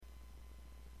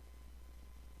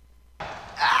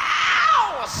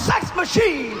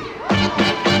machine.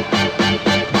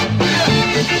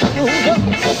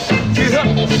 Get up,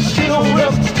 get on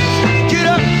up, get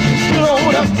up, get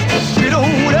on up, get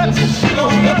on up, get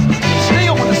on up. Stay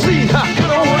on the scene,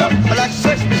 get on up, like a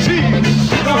sex machine.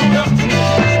 Get on up,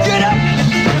 get up,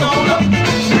 get on up,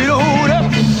 get on up,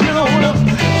 get on up.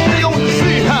 Stay on the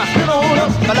scene, get on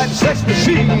up, like a sex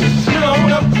machine. Get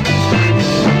on up.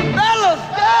 Fellas,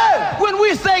 when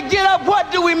we say get up,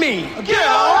 what do we mean? Get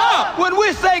on up. When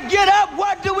we say get up,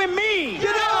 what do we mean?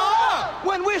 Get on up.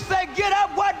 When we say get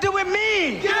up, what do we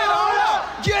mean? Get on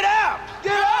up. Get up.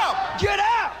 Get up. Get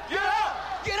up. Get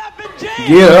up. Get up and jam.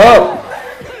 Get up.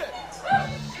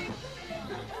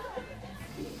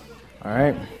 All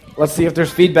right. Let's see if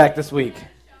there's feedback this week.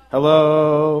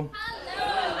 Hello.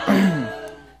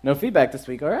 No feedback this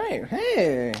week. All right.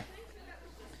 Hey.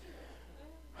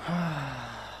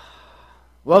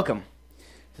 Welcome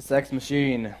to Sex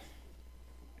Machine.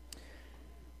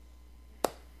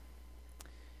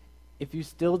 If you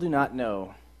still do not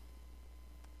know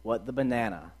what the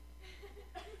banana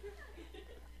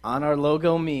on our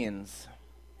logo means,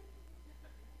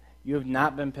 you have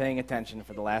not been paying attention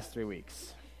for the last 3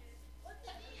 weeks.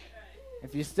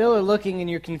 If you still are looking and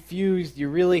you're confused, you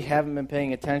really haven't been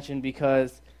paying attention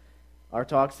because our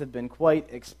talks have been quite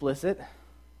explicit.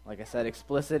 Like I said,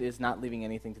 explicit is not leaving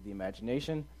anything to the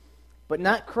imagination, but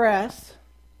not crass,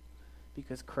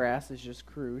 because crass is just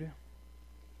crude.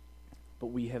 But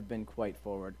we have been quite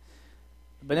forward.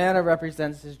 The banana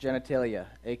represents his genitalia,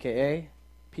 a.k.a.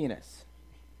 penis.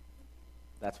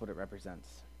 That's what it represents.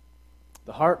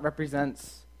 The heart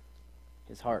represents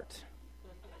his heart.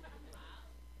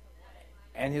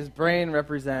 And his brain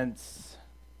represents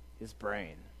his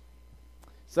brain.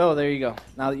 So there you go,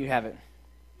 now that you have it.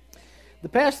 The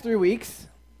past 3 weeks,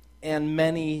 and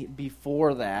many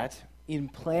before that, in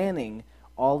planning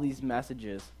all these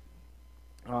messages,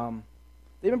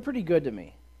 they've been pretty good to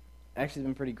me. Actually,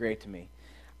 been pretty great to me.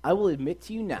 I will admit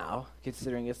to you now,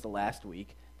 considering it's the last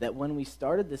week, that when we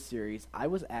started this series, I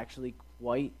was actually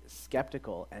quite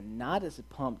skeptical and not as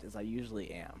pumped as I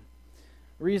usually am.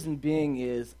 Reason being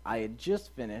is I had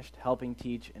just finished helping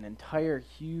teach an entire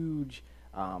huge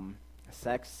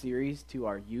sex series to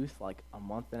our youth like a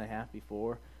month and a half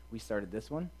before we started this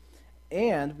one.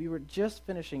 And we were just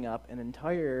finishing up an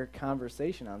entire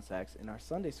conversation on sex in our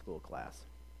Sunday school class.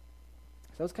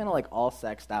 So I was kind of like all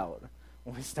sexed out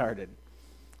when we started.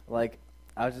 Like,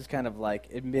 I was just kind of like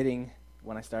admitting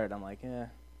when I started, I'm like,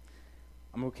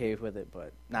 I'm okay with it,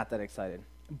 but not that excited.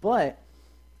 But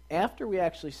after we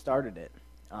actually started it,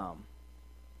 and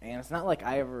it's not like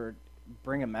I ever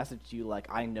bring a message to you like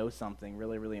I know something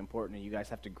really, really important and you guys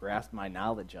have to grasp my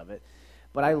knowledge of it.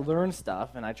 But I learn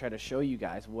stuff, and I try to show you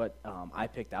guys what I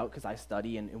picked out because I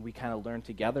study, and we kind of learn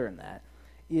together in that,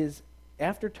 is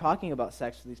after talking about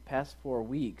sex for these past 4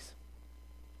 weeks,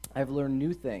 I've learned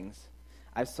new things,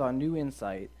 I saw new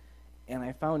insight, and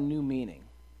I found new meaning.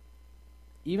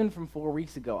 Even from 4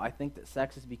 weeks ago, I think that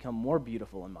sex has become more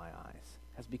beautiful in my eyes,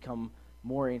 has become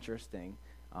more interesting.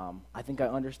 I think I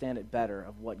understand it better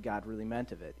of what God really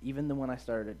meant of it, even than when I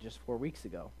started it just 4 weeks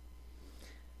ago.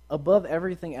 Above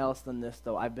everything else than this,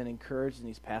 though, I've been encouraged in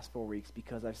these past 4 weeks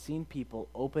because I've seen people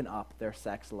open up their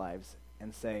sex lives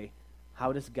and say,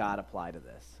 how does God apply to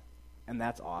this? And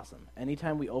that's awesome.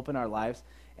 Anytime we open our lives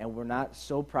and we're not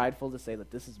so prideful to say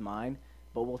that this is mine,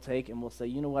 but we'll take and we'll say,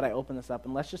 you know what, I open this up,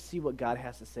 and let's just see what God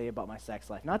has to say about my sex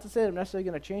life. Not to say that I'm necessarily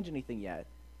going to change anything yet,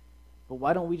 but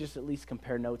why don't we just at least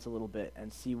compare notes a little bit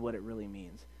and see what it really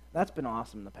means? That's been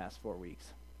awesome in the past 4 weeks.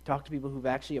 Talked to people who've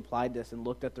actually applied this and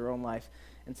looked at their own life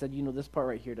and said, you know, this part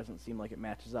right here doesn't seem like it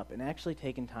matches up, and actually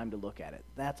taken time to look at it.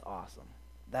 That's awesome.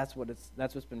 That's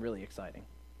what's been really exciting.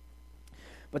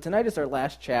 But tonight is our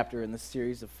last chapter in this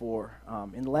series of 4.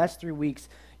 In the last 3 weeks,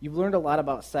 you've learned a lot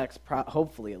about sex,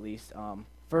 hopefully at least.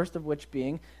 First of which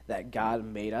being that God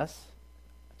made us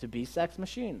to be sex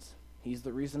machines. He's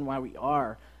the reason why we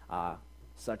are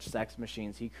such sex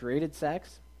machines. He created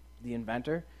sex, the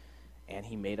inventor, and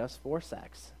he made us for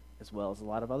sex, as well as a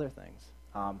lot of other things.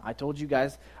 I told you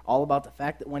guys all about the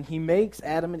fact that when he makes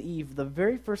Adam and Eve, the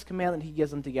very first commandment he gives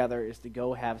them together is to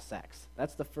go have sex.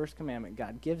 That's the first commandment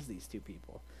God gives these two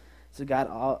people. So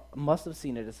God must have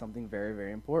seen it as something very,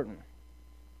 very important.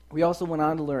 We also went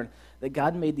on to learn that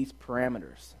God made these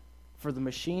parameters for the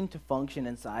machine to function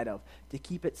inside of, to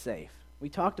keep it safe. We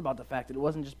talked about the fact that it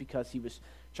wasn't just because he was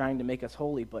trying to make us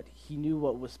holy, but he knew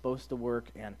what was supposed to work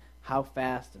and how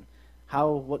fast and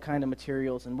what kind of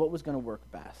materials and what was going to work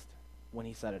best when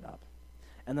he set it up.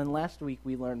 And then last week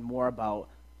we learned more about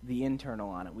the internal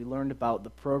on it. We learned about the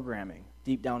programming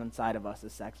deep down inside of us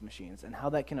as sex machines and how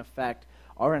that can affect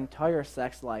our entire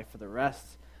sex life for the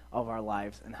rest of our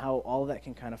lives and how all of that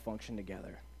can kind of function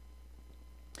together.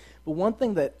 But one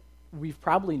thing that we've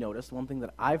probably noticed, one thing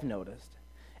that I've noticed,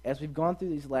 as we've gone through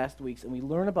these last weeks and we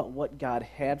learn about what God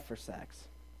had for sex,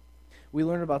 we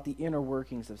learn about the inner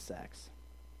workings of sex,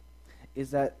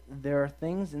 is that there are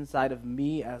things inside of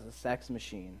me as a sex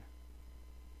machine,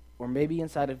 or maybe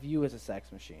inside of you as a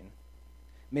sex machine,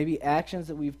 maybe actions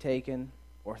that we've taken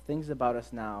or things about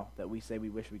us now that we say we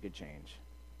wish we could change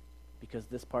because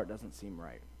this part doesn't seem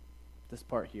right. This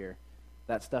part here,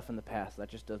 that stuff in the past, that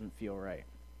just doesn't feel right.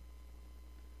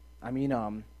 I mean,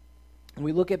 when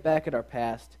we look back at our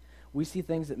past, we see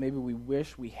things that maybe we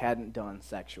wish we hadn't done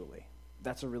sexually.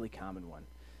 That's a really common one.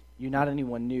 You're not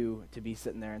anyone new to be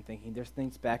sitting there and thinking, there's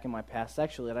things back in my past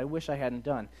sexually that I wish I hadn't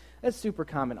done. That's super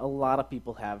common. A lot of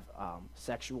people have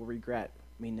sexual regret.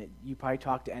 I mean, you probably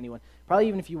talk to anyone, probably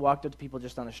even if you walked up to people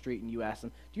just on the street and you asked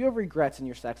them, do you have regrets in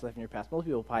your sex life in your past? Most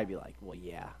people will probably be like, well,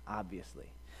 yeah, obviously.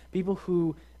 People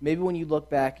who, maybe when you look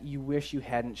back, you wish you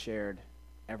hadn't shared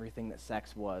everything that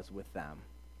sex was with them.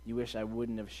 You wish I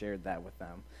wouldn't have shared that with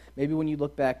them. Maybe when you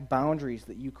look back, boundaries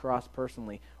that you crossed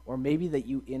personally, or maybe that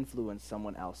you influenced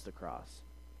someone else to cross.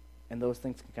 And those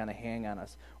things can kind of hang on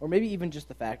us. Or maybe even just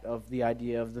the fact of the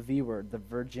idea of the V word, the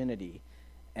virginity,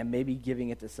 and maybe giving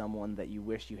it to someone that you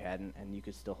wish you hadn't and you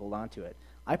could still hold on to it.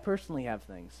 I personally have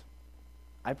things.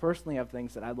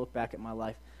 That I look back at my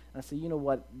life and I say, you know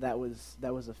what, that was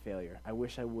a failure. I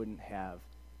wish I wouldn't have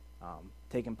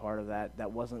taken part of that.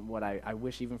 That wasn't what I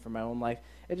wish even for my own life.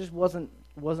 It just wasn't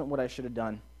what I should have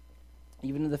done.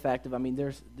 Even to the fact of, I mean,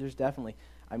 there's definitely,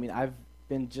 I mean, I've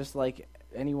been just like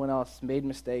anyone else, made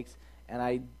mistakes, and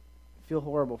I feel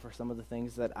horrible for some of the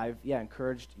things that I've,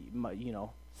 encouraged,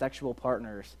 sexual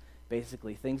partners,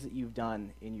 basically, things that you've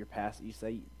done in your past that you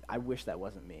say, I wish that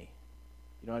wasn't me.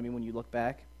 You know what I mean, when you look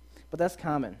back? But that's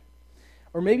common.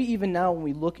 Or maybe even now when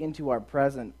we look into our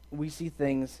present, we see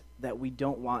things that we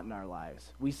don't want in our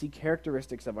lives. We see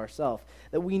characteristics of ourselves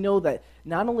that we know that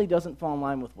not only doesn't fall in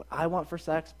line with what I want for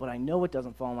sex, but I know it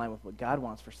doesn't fall in line with what God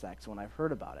wants for sex when I've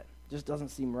heard about it. It just doesn't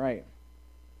seem right.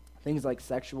 Things like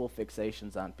sexual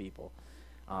fixations on people.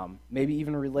 Maybe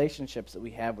even relationships that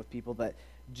we have with people that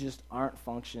just aren't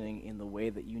functioning in the way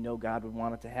that you know God would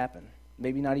want it to happen.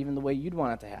 Maybe not even the way you'd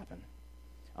want it to happen.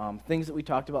 Things that we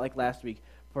talked about like last week,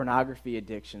 pornography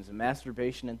addictions and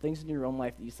masturbation and things in your own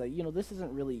life that you say, this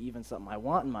isn't really even something I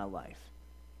want in my life.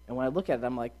 And when I look at it,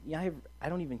 I'm like, I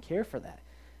don't even care for that.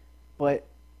 But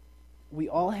we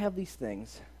all have these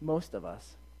things, most of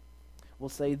us will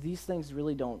say, these things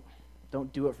really don't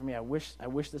do it for me. I wish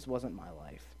this wasn't my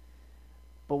life.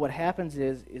 But what happens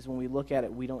is when we look at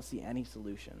it, we don't see any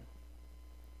solution.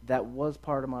 That was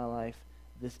part of my life.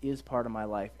 This is part of my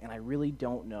life. And I really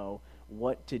don't know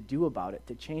what to do about it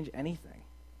to change anything.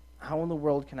 How in the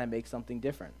world can I make something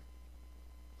different?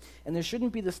 And there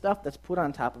shouldn't be the stuff that's put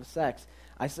on top of sex.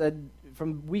 I said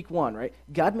from week 1, right?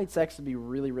 God made sex to be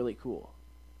really, really cool.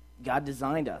 God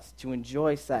designed us to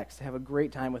enjoy sex, to have a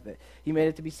great time with it. He made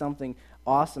it to be something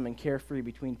awesome and carefree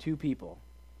between two people.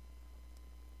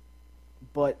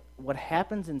 But what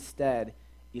happens instead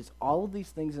is all of these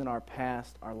things in our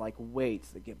past are like weights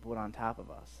that get put on top of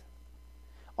us.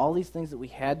 All these things that we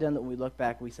had done that when we look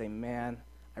back, we say, man,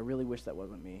 I really wish that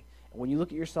wasn't me. And when you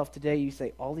look at yourself today, you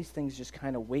say, all these things just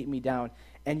kind of weight me down.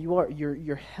 And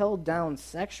you're held down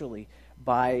sexually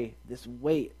by this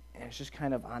weight, and it's just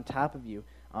kind of on top of you.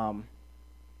 A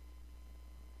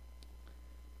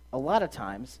lot of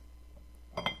times,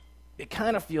 it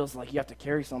kind of feels like you have to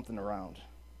carry something around,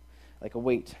 like a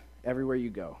weight, everywhere you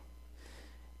go.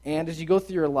 And as you go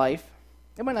through your life,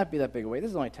 it might not be that big a weight.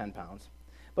 This is only 10 pounds.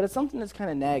 But it's something that's kind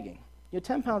of nagging.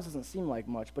 10 pounds doesn't seem like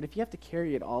much, but if you have to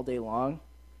carry it all day long,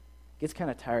 it gets kind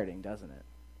of tiring, doesn't it?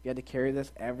 You had to carry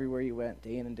this everywhere you went,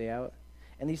 day in and day out.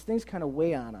 And these things kind of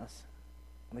weigh on us,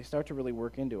 and they start to really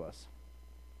work into us.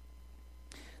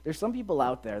 There's some people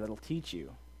out there that'll teach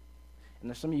you, and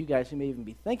there's some of you guys who may even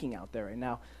be thinking out there right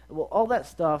now, well, all that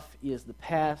stuff is the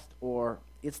past or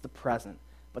it's the present,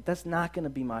 but that's not going to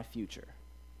be my future.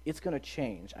 It's going to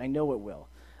change. I know it will.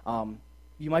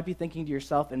 You might be thinking to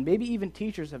yourself, and maybe even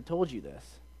teachers have told you this,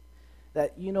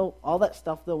 that, all that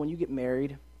stuff, though, when you get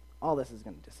married, all this is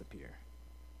going to disappear.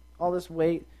 All this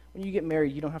weight, when you get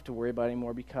married, you don't have to worry about it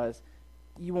anymore because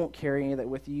you won't carry any of that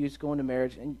with you. You just go into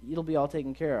marriage, and it'll be all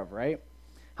taken care of, right?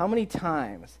 How many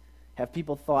times have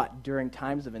people thought during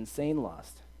times of insane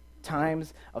lust,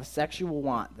 times of sexual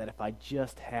want, that if I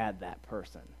just had that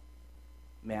person,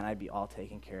 man, I'd be all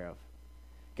taken care of?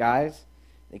 Guys,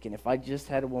 thinking, if I just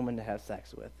had a woman to have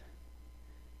sex with.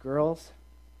 Girls,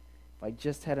 if I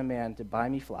just had a man to buy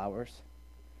me flowers,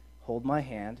 hold my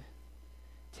hand,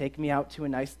 take me out to a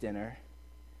nice dinner,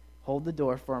 hold the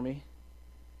door for me,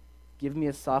 give me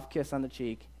a soft kiss on the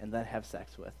cheek, and then have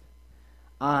sex with.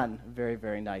 On very,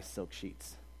 very nice silk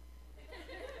sheets.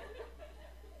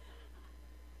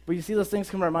 But you see those things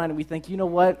come to our mind and we think, you know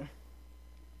what?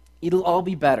 It'll all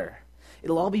be better.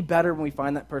 It'll all be better when we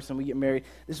find that person, we get married.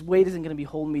 This weight isn't going to be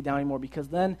holding me down anymore because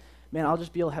then, man, I'll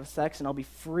just be able to have sex and I'll be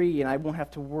free and I won't have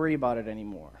to worry about it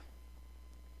anymore.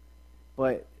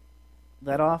 But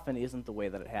that often isn't the way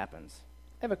that it happens.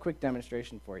 I have a quick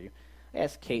demonstration for you. I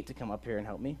asked Kate to come up here and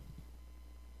help me.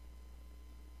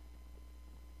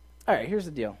 All right, here's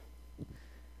the deal.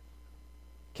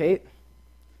 Kate,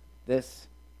 this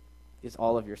is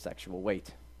all of your sexual weight.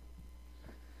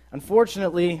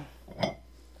 Unfortunately,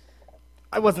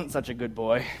 I wasn't such a good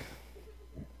boy.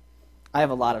 I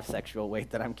have a lot of sexual weight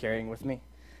that I'm carrying with me.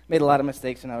 Made a lot of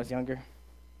mistakes when I was younger.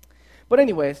 But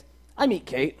anyways, I meet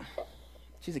Kate.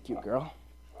 She's a cute girl.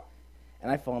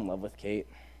 And I fall in love with Kate.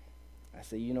 I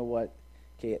say, you know what,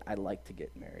 Kate, I'd like to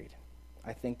get married.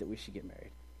 I think that we should get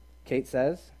married. Kate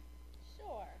says,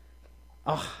 sure.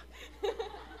 Oh,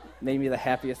 made me the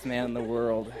happiest man in the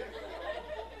world.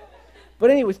 But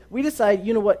anyways, we decide,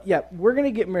 you know what, yeah, we're going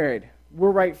to get married.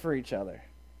 We're right for each other.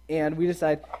 And we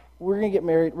decide we're going to get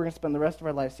married. We're going to spend the rest of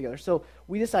our lives together. So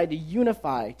we decide to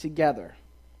unify together.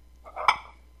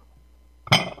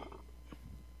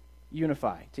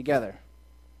 Unify together.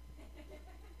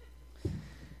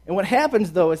 And what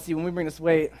happens, though, is, see, when we bring this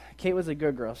weight, Kate was a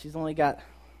good girl. She's only got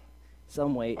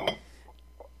some weight.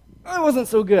 I wasn't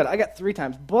so good. I got 3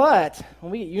 times. But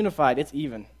when we get unified, it's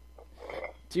even.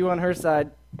 2 on her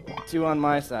side, 2 on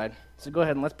my side. So go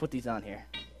ahead and let's put these on here.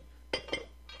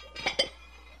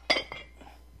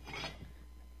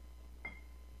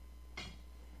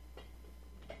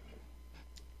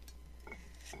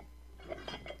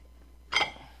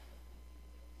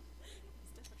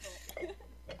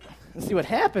 And see, what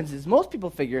happens is most people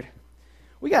figured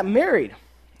we got married.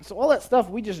 So all that stuff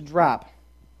we just drop.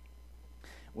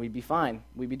 We'd be fine.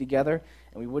 We'd be together,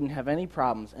 and we wouldn't have any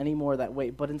problems, any more of that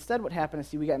weight. But instead what happened is,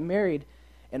 see, we got married,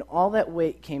 and all that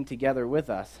weight came together with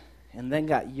us, and then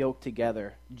got yoked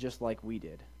together just like we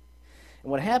did.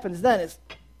 And what happens then is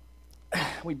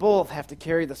we both have to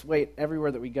carry this weight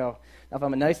everywhere that we go. Now, if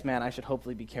I'm a nice man, I should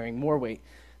hopefully be carrying more weight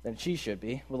than she should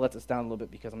be. We'll let this down a little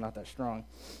bit because I'm not that strong.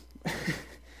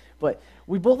 But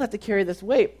we both have to carry this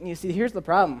weight. And you see, here's the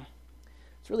problem.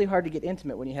 It's really hard to get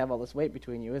intimate when you have all this weight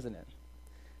between you, isn't it?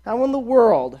 How in the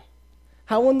world,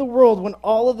 when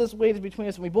all of this weight is between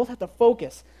us and we both have to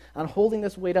focus on holding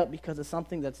this weight up because of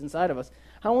something that's inside of us,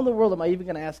 how in the world am I even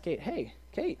going to ask Kate, hey,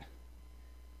 Kate,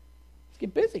 let's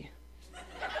get busy?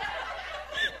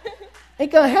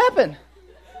 Ain't going to happen.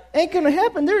 Ain't going to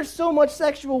happen. There's so much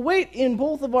sexual weight in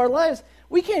both of our lives.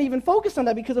 We can't even focus on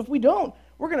that because if we don't,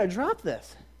 we're going to drop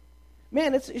this.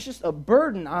 Man, it's just a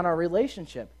burden on our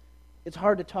relationship. It's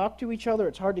hard to talk to each other.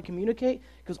 It's hard to communicate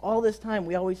because all this time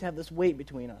we always have this weight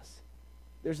between us.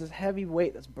 There's this heavy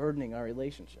weight that's burdening our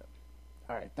relationship.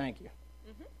 All right, thank you.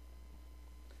 Mm-hmm.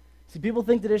 See, people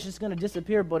think that it's just going to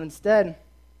disappear, but instead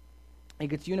it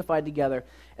gets unified together,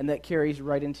 and that carries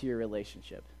right into your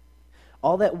relationship.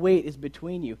 All that weight is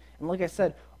between you. And like I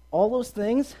said, all those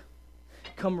things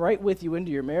come right with you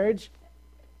into your marriage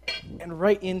and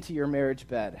right into your marriage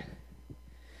bed.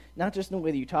 Not just in the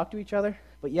way that you talk to each other,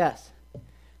 but yes,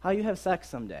 how you have sex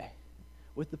someday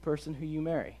with the person who you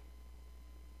marry.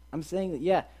 I'm saying that,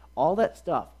 yeah, all that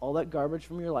stuff, all that garbage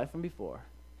from your life from before,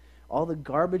 all the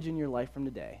garbage in your life from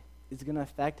today is going to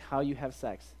affect how you have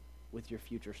sex with your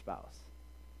future spouse.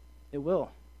 It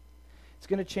will. It's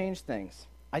going to change things.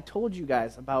 I told you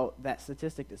guys about that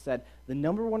statistic that said the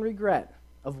number one regret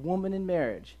of women in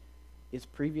marriage is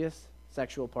previous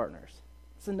sexual partners.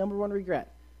 It's the number one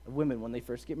regret of women when they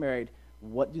first get married.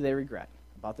 What do they regret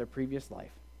about their previous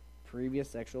life? Previous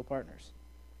sexual partners.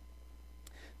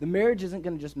 The marriage isn't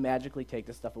going to just magically take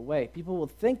this stuff away. People will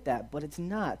think that, but it's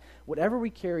not. Whatever we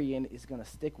carry in is going to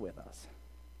stick with us.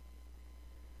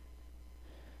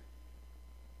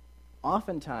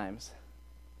 Oftentimes,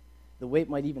 the weight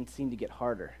might even seem to get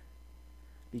harder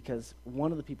because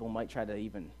one of the people might try to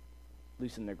even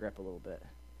loosen their grip a little bit,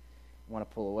 want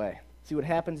to pull away. See, what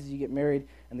happens is you get married,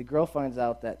 and the girl finds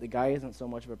out that the guy isn't so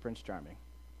much of a Prince Charming.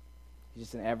 He's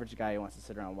just an average guy who wants to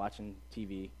sit around watching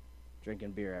TV,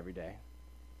 drinking beer every day.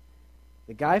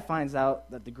 The guy finds out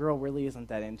that the girl really isn't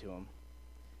that into him.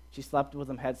 She slept with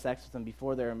him, had sex with him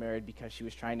before they were married because she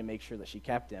was trying to make sure that she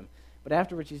kept him. But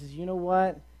afterwards, she says, you know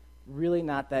what? Really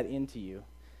not that into you.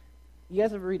 You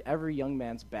guys ever read Every Young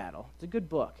Man's Battle? It's a good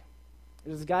book.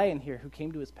 There's a guy in here who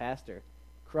came to his pastor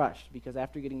crushed because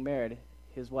after getting married,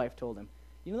 his wife told him,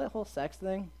 you know that whole sex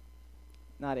thing?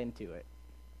 Not into it.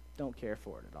 don't care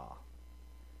for it at all.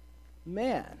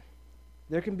 Man,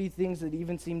 there can be things that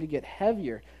even seem to get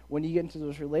heavier when you get into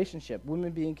those relationships.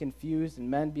 Women being confused and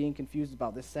men being confused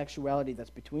about this sexuality that's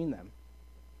between them.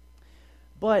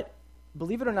 But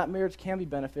believe it or not, marriage can be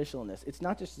beneficial in this. It's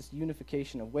not just this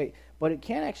unification of weight, but it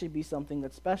can actually be something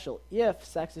that's special if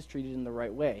sex is treated in the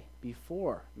right way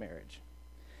before marriage.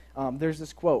 There's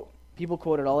this quote. People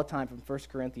quote it all the time from 1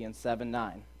 Corinthians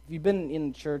 7:9. If you've been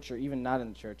in church or even not in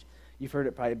the church, you've heard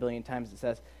it probably a billion times. It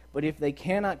says, "But if they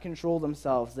cannot control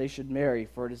themselves, they should marry,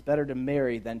 for it is better to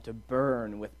marry than to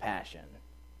burn with passion."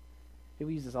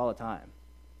 People use this all the time.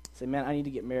 Say, man, I need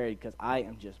to get married because I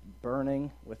am just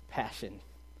burning with passion.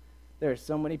 There are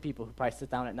so many people who probably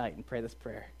sit down at night and pray this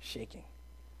prayer, shaking.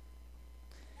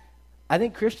 I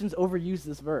think Christians overuse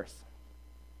this verse.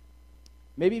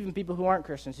 Maybe even people who aren't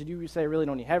Christians, who do say, I really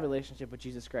don't even have a relationship with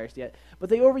Jesus Christ yet, but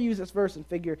they overuse this verse and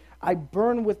figure, I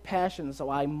burn with passion, so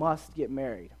I must get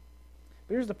married.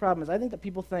 But here's the problem, is I think that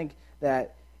people think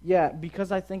that, yeah,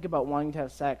 because I think about wanting to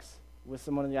have sex with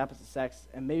someone of the opposite sex,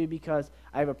 and maybe because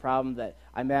I have a problem that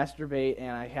I masturbate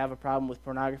and I have a problem with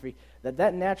pornography,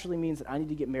 that naturally means that I need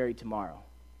to get married tomorrow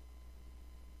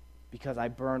because I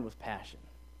burn with passion.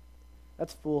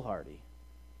 That's foolhardy.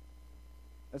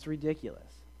 That's ridiculous.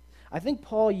 I think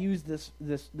Paul used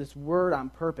this word on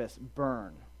purpose,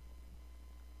 burn,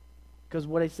 because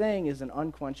what he's saying is an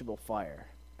unquenchable fire.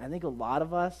 I think a lot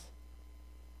of us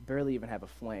barely even have a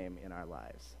flame in our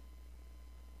lives.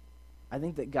 I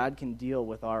think that God can deal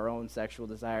with our own sexual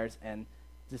desires, and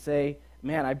to say,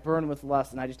 man, I burn with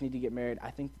lust and I just need to get married,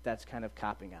 I think that that's kind of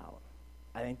copping out.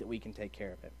 I think that we can take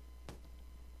care of it.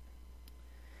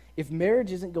 If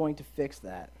marriage isn't going to fix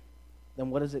that, then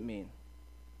what does it mean?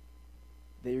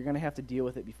 That you're going to have to deal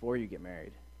with it before you get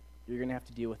married. You're going to have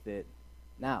to deal with it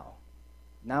now.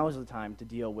 Now is the time to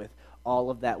deal with all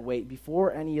of that weight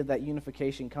before any of that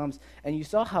unification comes. And you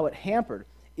saw how it hampered.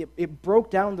 It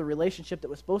broke down the relationship that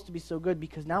was supposed to be so good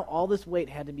because now all this weight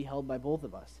had to be held by both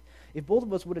of us. If both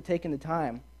of us would have taken the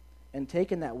time and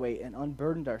taken that weight and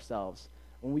unburdened ourselves,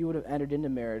 when we would have entered into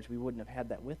marriage, we wouldn't have had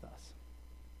that with us.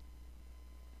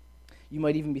 You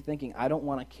might even be thinking, I don't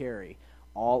want to carry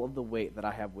all of the weight that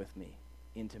I have with me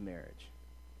into marriage.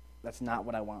 That's not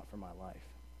what I want for my life.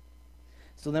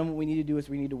 So then what we need to do is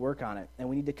we need to work on it, and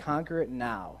we need to conquer it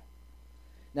now.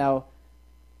 Now,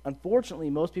 unfortunately,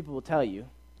 most people will tell you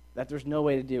that there's no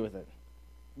way to deal with it.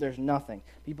 There's nothing.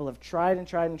 People have tried and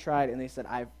tried and tried, and they said,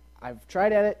 I've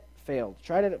tried at it, failed.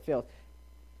 Tried at it, failed.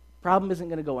 Problem isn't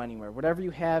going to go anywhere. Whatever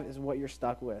you have is what you're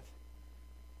stuck with.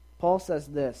 Paul says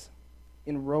this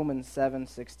in Romans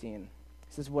 7:16. He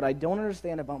says, what I don't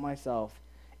understand about myself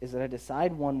is that I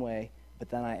decide one way, but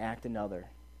then I act another,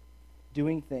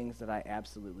 doing things that I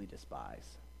absolutely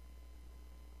despise.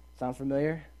 Sound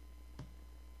familiar?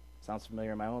 Sounds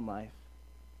familiar in my own life.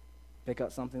 Pick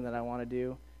up something that I want to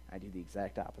do, I do the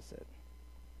exact opposite.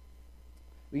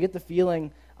 We get the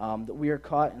feeling that we are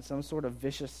caught in some sort of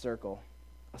vicious circle,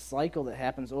 a cycle that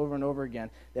happens over and over again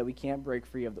that we can't break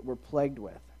free of, that we're plagued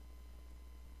with.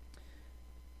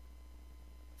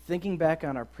 Thinking back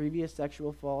on our previous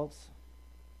sexual faults,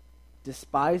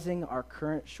 despising our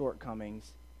current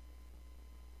shortcomings,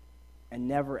 and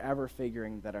never ever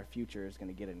figuring that our future is going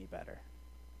to get any better.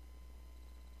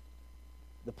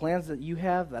 The plans that you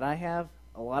have, that I have,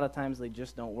 a lot of times they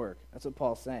just don't work. That's what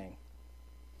Paul's saying.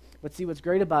 But see, what's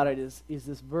great about it is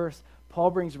this verse,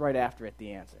 Paul brings right after it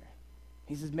the answer.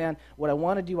 He says, man, what I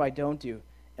want to do, I don't do.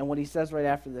 And what he says right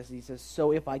after this, he says,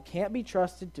 so if I can't be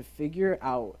trusted to figure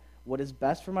out what is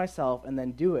best for myself and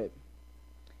then do it,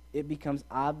 it becomes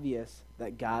obvious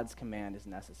that God's command is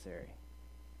necessary.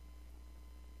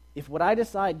 If what I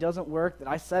decide doesn't work, that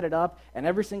I set it up, and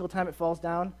every single time it falls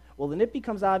down, well, then it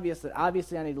becomes obvious that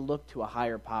obviously I need to look to a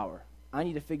higher power. I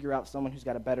need to figure out someone who's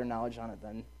got a better knowledge on it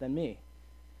than me.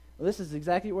 Well, this is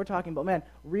exactly what we're talking about. Man,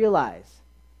 realize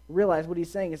what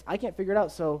he's saying is, I can't figure it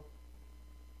out, so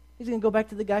he's going to go back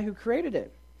to the guy who created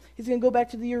it. He's going to go back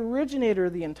to the originator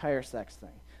of the entire sex thing,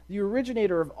 the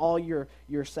originator of all your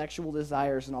sexual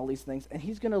desires and all these things, and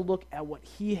he's going to look at what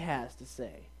he has to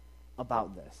say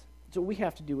about this. That's what we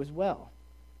have to do as well.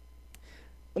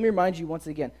 Let me remind you once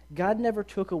again, God never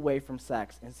took away from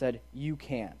sex and said, you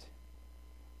can't.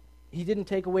 He didn't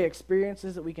take away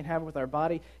experiences that we can have with our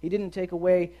body. He didn't take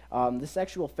away the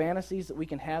sexual fantasies that we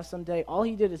can have someday. All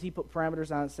he did is he put parameters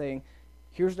on it saying,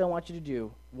 here's what I want you to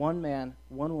do. One man,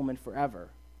 one woman forever.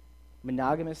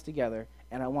 Monogamous together.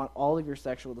 And I want all of your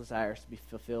sexual desires to be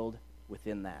fulfilled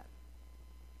within that.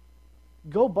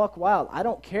 Go buck wild. I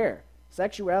don't care.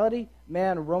 Sexuality,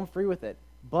 man, roam free with it.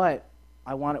 But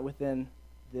I want it within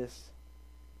this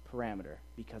parameter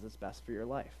because it's best for your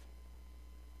life.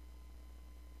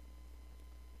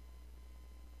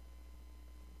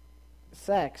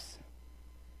 sex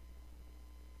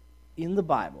in the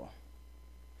Bible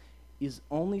is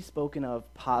only spoken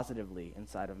of positively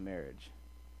inside of marriage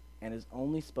and is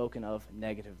only spoken of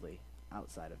negatively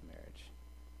outside of marriage.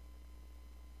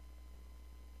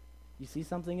 You see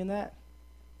something in that?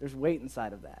 There's weight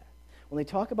inside of that. When they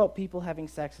talk about people having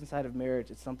sex inside of marriage,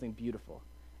 it's something beautiful.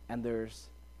 And there's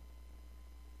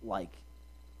like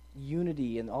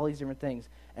unity and all these different things.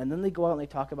 And then they go out and they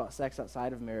talk about sex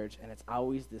outside of marriage, and it's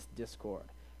always this discord,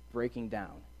 breaking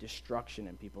down, destruction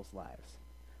in people's lives.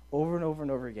 Over and over and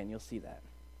over again, you'll see that.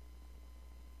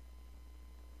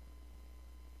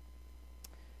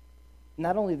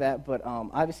 Not only that, but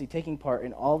obviously taking part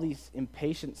in all these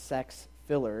impatient sex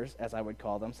fillers, as I would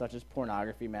call them, such as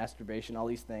pornography, masturbation, all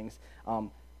these things.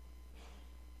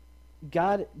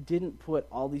 God didn't put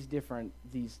all these different,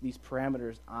 these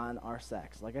parameters on our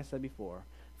sex, like I said before,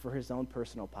 for his own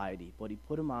personal piety, but he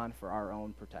put them on for our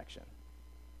own protection.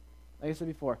 Like I said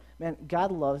before, man,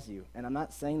 God loves you, and I'm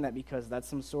not saying that because that's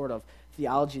some sort of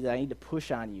theology that I need to push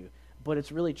on you, but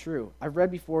it's really true. I've read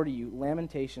before to you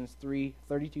Lamentations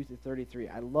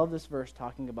 3:32-33. I love this verse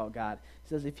talking about God. It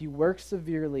says, if he works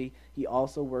severely, he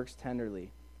also works tenderly.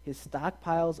 His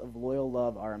stockpiles of loyal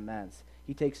love are immense.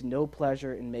 He takes no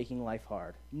pleasure in making life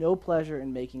hard. No pleasure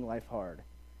in making life hard,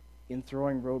 in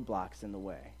throwing roadblocks in the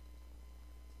way.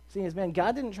 See, man,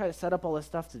 God didn't try to set up all this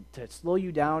stuff to slow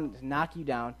you down, to knock you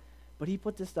down, but he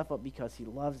put this stuff up because he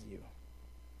loves you.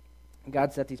 And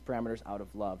God set these parameters out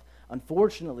of love.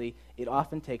 Unfortunately, it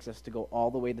often takes us to go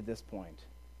all the way to this point,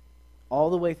 all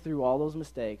the way through all those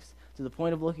mistakes, to the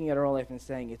point of looking at our life and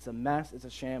saying it's a mess, it's a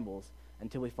shambles,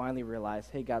 until we finally realize,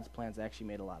 hey, God's plans actually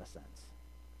made a lot of sense.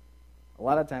 A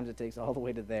lot of times it takes all the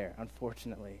way to there,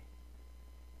 unfortunately.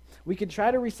 We can try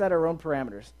to reset our own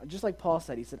parameters. Just like Paul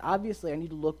said, he said, obviously I need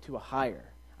to look to a higher.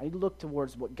 I need to look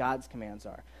towards what God's commands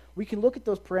are. We can look at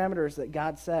those parameters that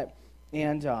God set,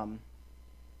 and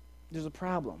there's a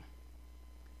problem.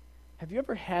 Have you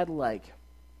ever had like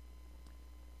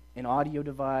an audio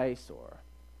device or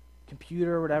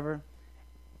computer or whatever,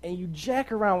 and you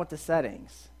jack around with the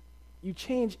settings? You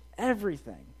change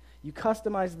everything. You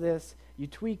customize this, you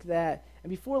tweak that, and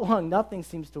before long, nothing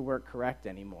seems to work correct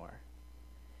anymore.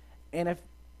 And if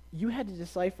you had to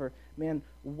decipher, man,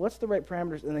 what's the right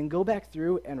parameters, and then go back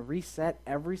through and reset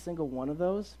every single one of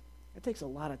those, it takes a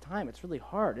lot of time. It's really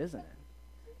hard, isn't it?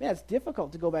 Man, it's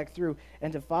difficult to go back through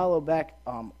and to follow back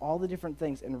all the different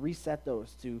things and reset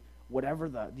those to whatever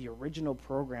the original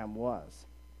program was.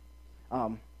 I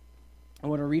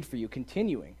want to read for you,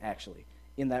 continuing, actually,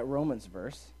 in that Romans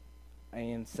verse,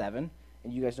 in 7,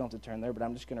 and you guys don't have to turn there, but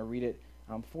I'm just going to read it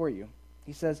for you.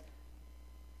 He says,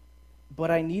 but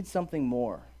I need something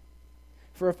more.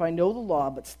 For if I know the law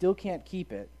but still can't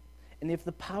keep it, and if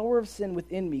the power of sin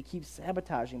within me keeps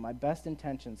sabotaging my best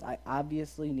intentions, I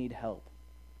obviously need help.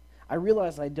 I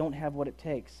realize I don't have what it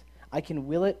takes. I can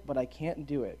will it, but I can't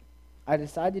do it. I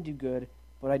decide to do good,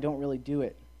 but I don't really do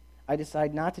it. I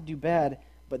decide not to do bad,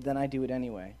 but then I do it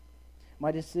anyway.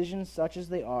 My decisions, such as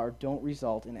they are, don't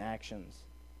result in actions.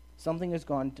 Something has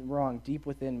gone wrong deep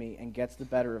within me and gets the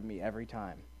better of me every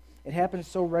time. It happens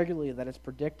so regularly that it's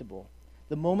predictable.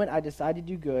 The moment I decide to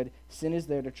do good, sin is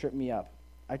there to trip me up.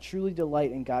 I truly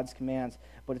delight in God's commands,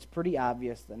 but it's pretty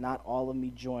obvious that not all of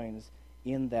me joins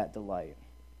in that delight.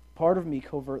 Part of me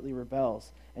covertly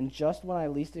rebels, and just when I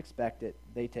least expect it,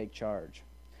 they take charge.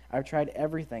 I've tried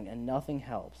everything, and nothing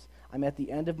helps. I'm at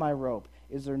the end of my rope.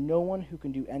 Is there no one who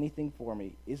can do anything for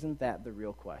me? Isn't that the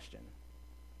real question?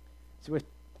 So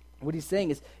what he's saying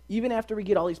is, even after we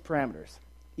get all these parameters,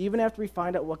 even after we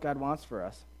find out what God wants for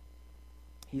us,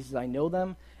 he says, I know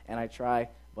them, and I try,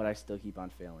 but I still keep on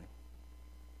failing.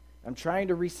 I'm trying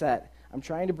to reset. I'm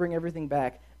trying to bring everything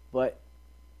back, but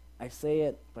I say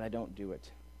it, but I don't do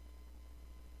it.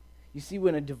 You see,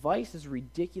 when a device is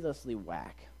ridiculously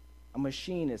whack, a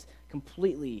machine is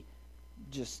completely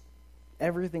just,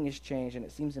 everything is changed and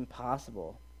it seems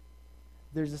impossible,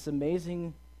 there's this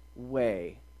amazing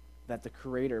way that the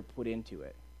Creator put into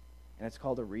it, and it's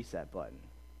called a reset button.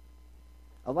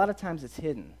 A lot of times it's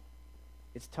hidden.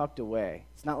 It's tucked away.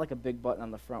 It's not like a big button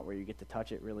on the front where you get to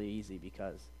touch it really easy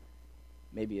because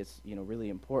maybe it's really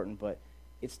important, but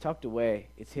it's tucked away.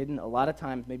 It's hidden. A lot of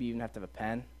times maybe you even have to have a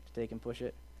pen to take and push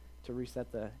it to reset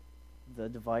the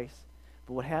device.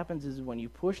 But what happens is when you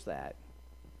push that,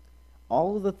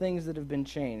 all of the things that have been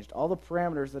changed, all the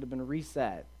parameters that have been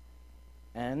reset,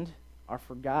 and are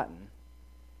forgotten,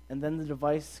 and then the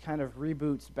device kind of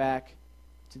reboots back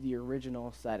to the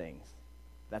original settings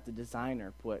that the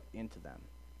designer put into them.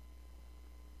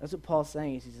 That's what Paul's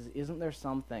saying. He says, isn't there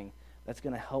something that's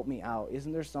going to help me out?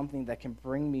 Isn't there something that can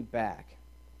bring me back?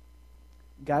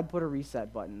 God put a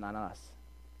reset button on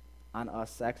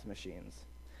us sex machines.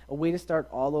 A way to start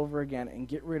all over again and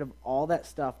get rid of all that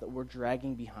stuff that we're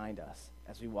dragging behind us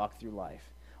as we walk through life.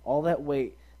 All that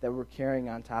weight that we're carrying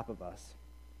on top of us.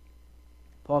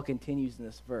 Paul continues in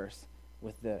this verse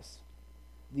with this.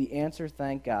 The answer,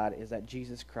 thank God, is that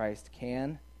Jesus Christ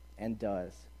can and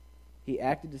does. He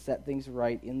acted to set things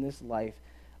right in this life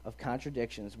of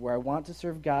contradictions where I want to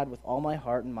serve God with all my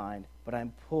heart and mind, but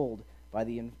I'm pulled by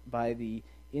the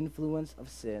influence of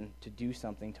sin to do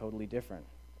something totally different.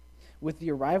 With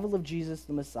the arrival of Jesus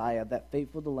the Messiah, that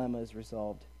fateful dilemma is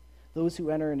resolved. Those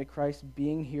who enter into Christ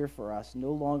being here for us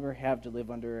no longer have to live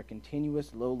under a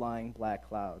continuous low-lying black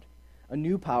cloud. A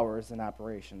new power is in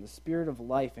operation. The spirit of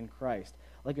life in Christ,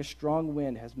 like a strong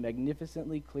wind, has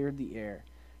magnificently cleared the air,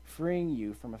 freeing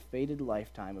you from a fated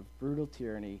lifetime of brutal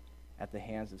tyranny at the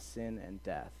hands of sin and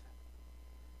death.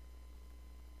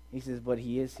 He says, but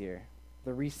he is here.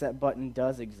 The reset button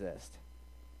does exist.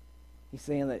 He's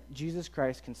saying that Jesus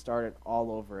Christ can start it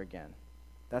all over again.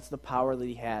 That's the power that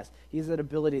he has. He has that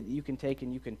ability that you can take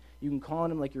and you can call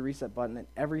on him like your reset button, and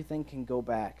everything can go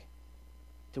back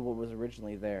to what was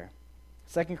originally there.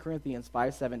 2 Corinthians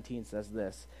 5:17 says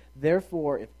this,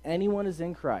 therefore, if anyone is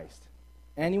in Christ,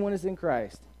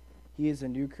 he is a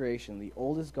new creation. The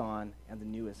old is gone and the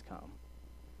new has come.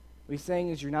 What he's saying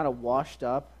is you're not a washed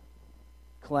up,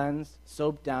 cleansed,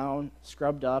 soaped down,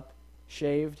 scrubbed up,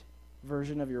 shaved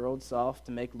version of your old self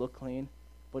to make look clean,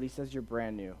 but he says you're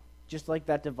brand new. Just like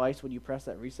that device when you press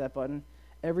that reset button,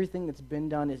 everything that's been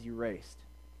done is erased,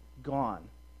 gone,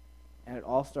 and it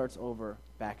all starts over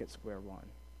back at square one.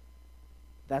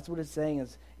 That's what it's saying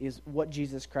is what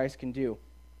Jesus Christ can do.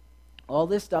 All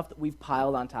this stuff that we've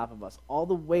piled on top of us, all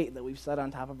the weight that we've set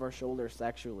on top of our shoulders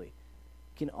sexually,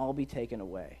 can all be taken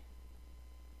away.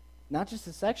 Not just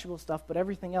the sexual stuff, but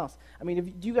everything else. I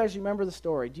mean, do you guys remember the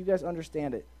story? Do you guys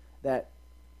understand it? That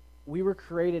we were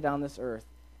created on this earth,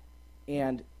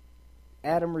 and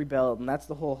Adam rebelled, and that's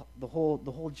the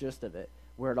whole gist of it,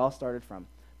 where it all started from.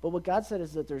 But what God said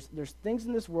is that there's things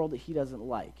in this world that he doesn't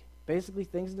like. Basically,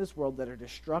 things in this world that are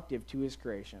destructive to his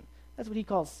creation. That's what he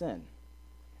calls sin.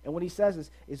 And what he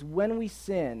says is when we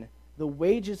sin, the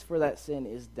wages for that sin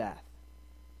is death.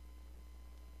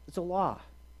 It's a law.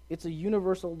 It's a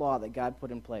universal law that God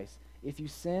put in place. If you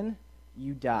sin,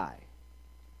 you die.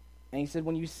 And he said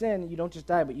when you sin, you don't just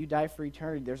die, but you die for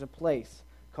eternity. There's a place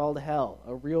called hell,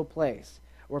 a real place,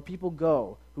 where people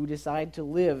go who decide to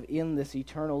live in this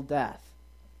eternal death.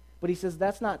 But he says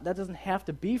that doesn't have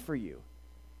to be for you.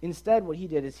 Instead, what he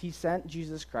did is he sent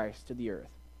Jesus Christ to the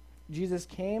earth. Jesus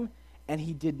came, and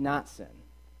he did not sin.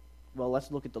 Well,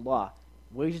 let's look at the law.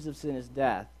 Wages of sin is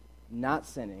death. Not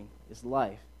sinning is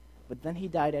life. But then he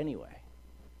died anyway.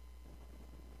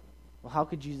 Well, how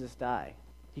could Jesus die?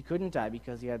 He couldn't die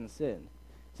because he hadn't sinned.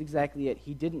 That's exactly it.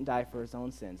 He didn't die for his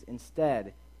own sins.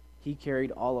 Instead, he carried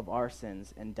all of our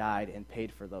sins and died and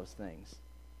paid for those things.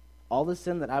 All the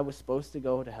sin that I was supposed to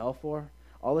go to hell for,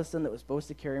 all the sin that was supposed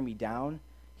to carry me down,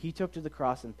 he took to the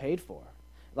cross and paid for.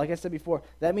 Like I said before,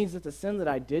 that means that the sin that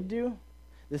I did do,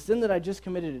 the sin that I just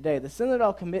committed today, the sin that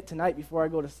I'll commit tonight before I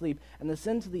go to sleep, and the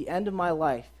sin to the end of my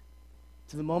life,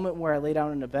 to the moment where I lay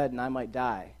down in a bed and I might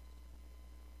die,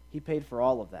 he paid for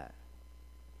all of that.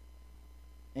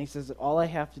 And he says that all I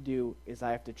have to do is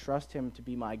I have to trust him to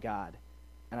be my God,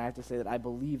 and I have to say that I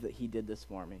believe that he did this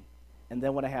for me. And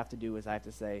then what I have to do is I have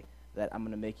to say that I'm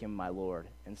going to make him my Lord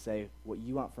and say, what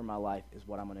you want for my life is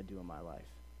what I'm going to do in my life.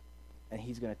 And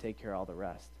he's going to take care of all the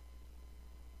rest.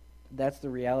 That's the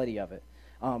reality of it.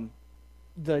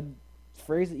 The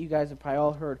phrase that you guys have probably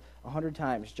all heard 100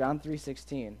 times, John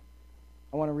 3:16.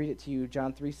 I want to read it to you,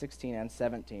 John 3:16 and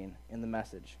 17 in the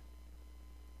Message.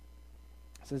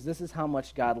 It says, this is how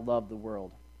much God loved the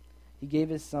world. He gave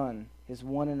his Son, his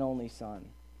one and only Son.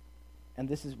 And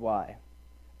this is why.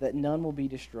 That none will be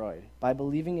destroyed. By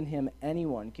believing in him,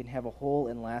 anyone can have a whole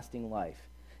and lasting life.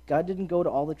 God didn't go to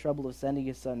all the trouble of sending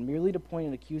his Son merely to point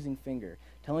an accusing finger,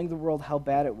 telling the world how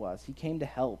bad it was. He came to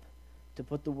help, to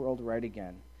put the world right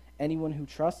again. Anyone who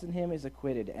trusts in him is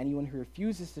acquitted. Anyone who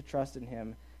refuses to trust in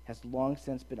him has long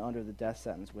since been under the death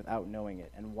sentence without knowing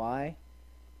it. And why?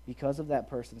 Because of that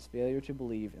person's failure to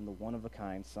believe in the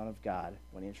one-of-a-kind Son of God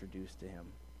when introduced to him.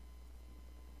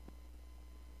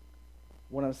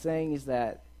 What I'm saying is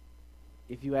that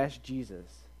if you ask Jesus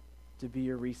to be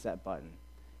your reset button,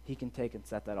 he can take and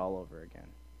set that all over again.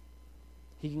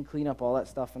 He can clean up all that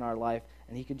stuff in our life,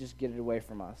 and he can just get it away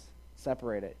from us,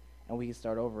 separate it, and we can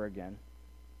start over again.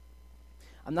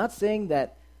 I'm not saying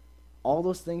that all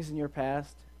those things in your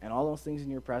past and all those things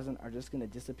in your present are just going to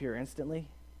disappear instantly.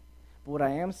 But what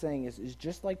I am saying is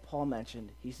just like Paul mentioned,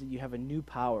 he said you have a new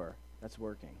power that's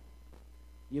working.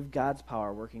 You have God's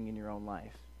power working in your own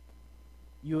life.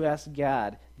 You ask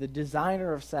God, the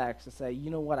designer of sex, to say, you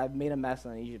know what, I've made a mess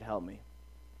and I need you to help me.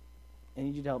 I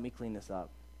need you to help me clean this up.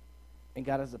 And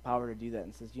God has the power to do that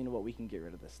and says, you know what, we can get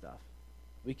rid of this stuff.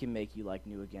 We can make you like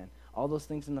new again. All those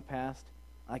things in the past,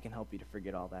 I can help you to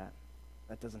forget all that.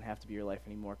 That doesn't have to be your life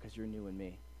anymore because you're new in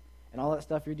me. And all that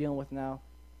stuff you're dealing with now,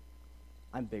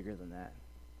 I'm bigger than that.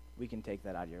 We can take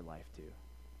that out of your life too.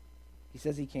 He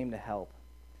says he came to help.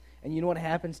 And you know what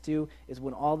happens too is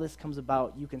when all this comes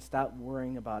about, you can stop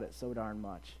worrying about it so darn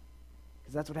much.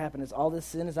 Because that's what happened is all this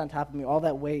sin is on top of me, all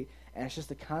that weight, and it's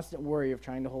just a constant worry of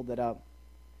trying to hold that up.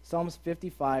 Psalms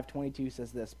 55:22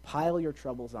 says this, pile your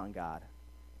troubles on God.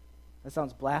 That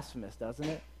sounds blasphemous, doesn't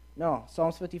it? No,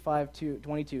 Psalms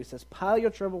 55:22 says, pile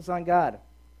your troubles on God.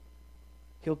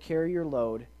 He'll carry your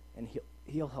load, and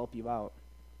he'll help you out.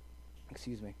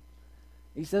 Excuse me.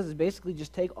 He says basically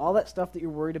just take all that stuff that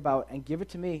you're worried about and give it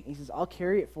to me. He says, I'll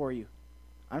carry it for you.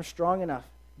 I'm strong enough.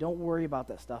 Don't worry about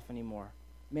that stuff anymore.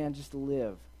 Man, just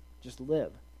live. Just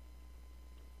live.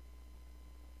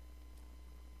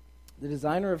 The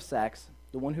designer of sex,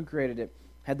 the one who created it,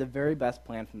 had the very best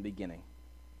plan from the beginning.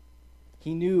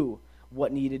 He knew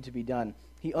what needed to be done.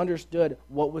 He understood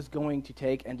what was going to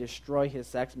take and destroy his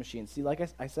sex machine. See, like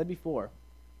I said before,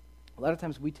 a lot of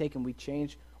times we take and we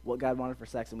change what God wanted for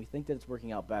sex, and we think that it's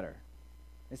working out better.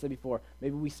 I said before,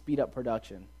 maybe we speed up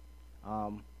production.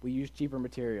 We use cheaper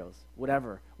materials,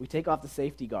 whatever. We take off the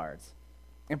safety guards.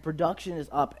 And production is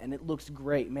up, and it looks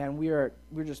great. Man,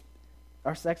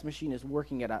 our sex machine is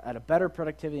working at a better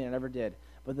productivity than it ever did.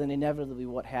 But then inevitably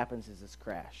what happens is this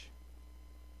crash.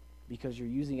 Because you're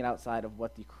using it outside of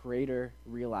what the Creator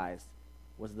realized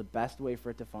was the best way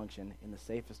for it to function and the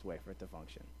safest way for it to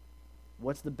function.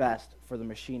 What's the best for the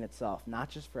machine itself, not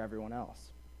just for everyone else.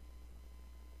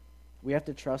 We have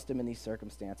to trust him in these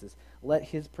circumstances. Let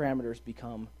his parameters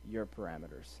become your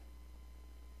parameters.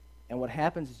 And what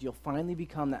happens is you'll finally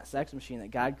become that sex machine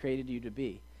that God created you to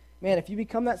be. Man, if you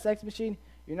become that sex machine,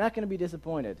 you're not going to be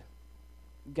disappointed.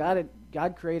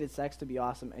 God created sex to be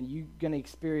awesome, and you're going to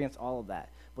experience all of that.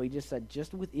 But he just said,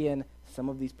 just within some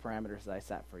of these parameters that I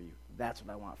set for you, that's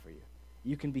what I want for you.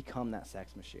 You can become that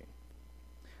sex machine.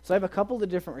 So I have a couple of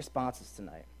different responses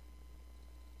tonight.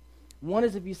 One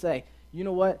is if you say, you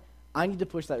know what, I need to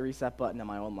push that reset button in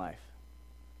my own life.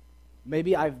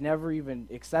 Maybe I've never even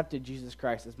accepted Jesus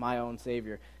Christ as my own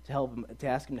Savior to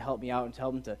ask him to help me out and tell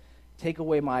him to take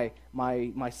away my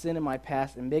sin and my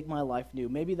past and make my life new.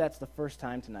 Maybe that's the first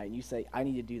time tonight, and you say, I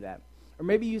need to do that. Or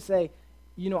maybe you say,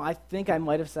 you know, I think I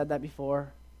might have said that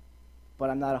before,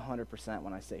 but I'm not 100%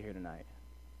 when I sit here tonight.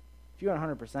 If you're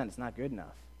 100%, it's not good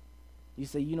enough. You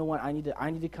say, you know what, I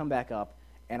need to come back up,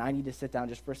 and I need to sit down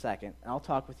just for a second, and I'll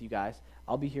talk with you guys.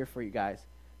 I'll be here for you guys.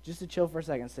 Just to chill for a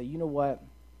second and say, you know what,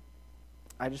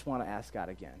 I just want to ask God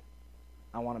again.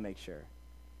 I want to make sure.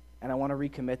 And I want to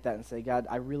recommit that and say, God,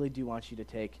 I really do want you to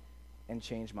take and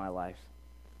change my life.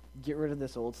 Get rid of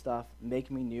this old stuff,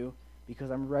 make me new, because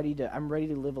I'm ready to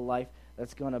live a life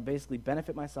that's going to basically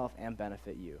benefit myself and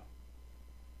benefit you.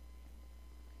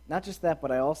 Not just that,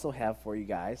 but I also have for you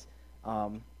guys,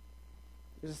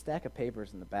 there's a stack of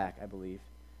papers in the back, I believe,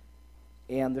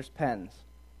 and there's pens.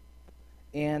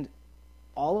 And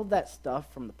all of that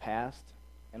stuff from the past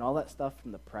and all that stuff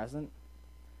from the present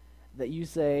that you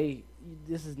say,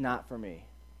 this is not for me.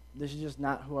 This is just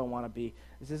not who I want to be.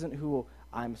 This isn't who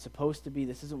I'm supposed to be.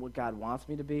 This isn't what God wants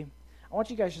me to be. I want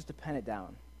you guys just to pen it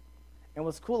down. And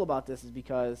what's cool about this is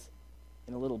because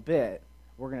in a little bit,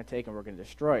 we're going to take them, we're going to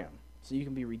destroy them. So you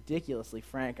can be ridiculously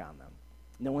frank on them.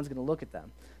 No one's going to look at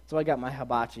them. So I got my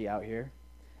hibachi out here,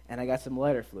 and I got some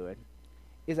lighter fluid.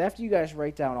 Is after you guys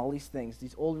write down all these things,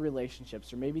 these old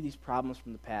relationships, or maybe these problems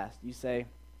from the past, you say,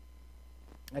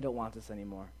 I don't want this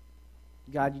anymore.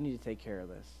 God, you need to take care of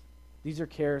this. These are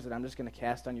cares that I'm just going to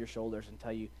cast on your shoulders and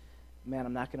tell you, man,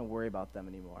 I'm not going to worry about them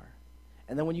anymore.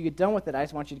 And then when you get done with it, I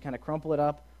just want you to kind of crumple it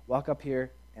up, walk up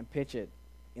here, and pitch it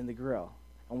in the grill.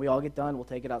 And when we all get done, we'll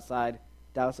take it outside,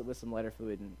 douse it with some lighter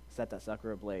fluid, and set that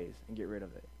sucker ablaze and get rid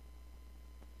of it.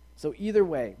 So either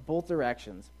way, both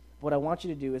directions, what I want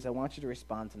you to do is I want you to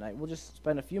respond tonight. We'll just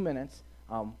spend a few minutes.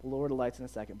 We'll lower the lights in a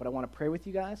second. But I want to pray with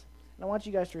you guys, and I want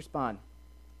you guys to respond.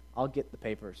 I'll get the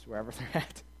papers wherever they're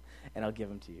at, and I'll give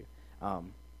them to you.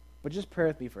 But just pray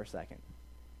with me for a second.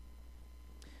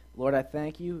 Lord, I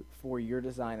thank you for your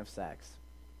design of sex.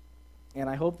 And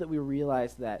I hope that we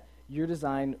realize that your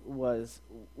design was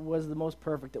the most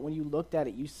perfect, that when you looked at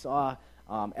it, you saw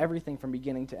everything from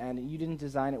beginning to end. And you didn't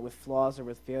design it with flaws or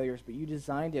with failures, but you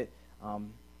designed it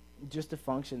just to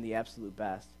function the absolute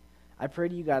best. I pray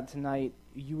to you, God, tonight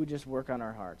you would just work on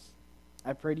our hearts.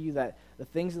 I pray to you that the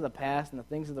things of the past and the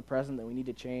things of the present that we need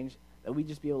to change, that we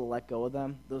just be able to let go of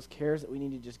them, those cares that we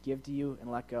need to just give to you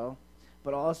and let go.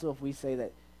 But also if we say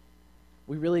that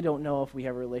we really don't know if we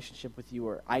have a relationship with you,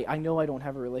 or I know I don't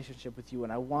have a relationship with you,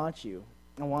 and I want you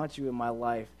in my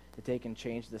life to take and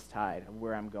change this tide of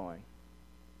where I'm going.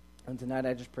 And tonight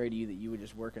I just pray to you that you would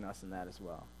just work in us in that as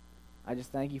well. I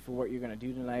just thank you for what you're going to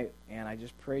do tonight, and I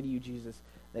just pray to you, Jesus,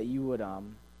 that you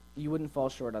wouldn't fall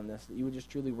short on this, that you would just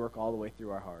truly work all the way through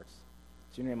our hearts.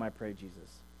 It's in your name I pray, Jesus.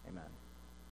 Amen.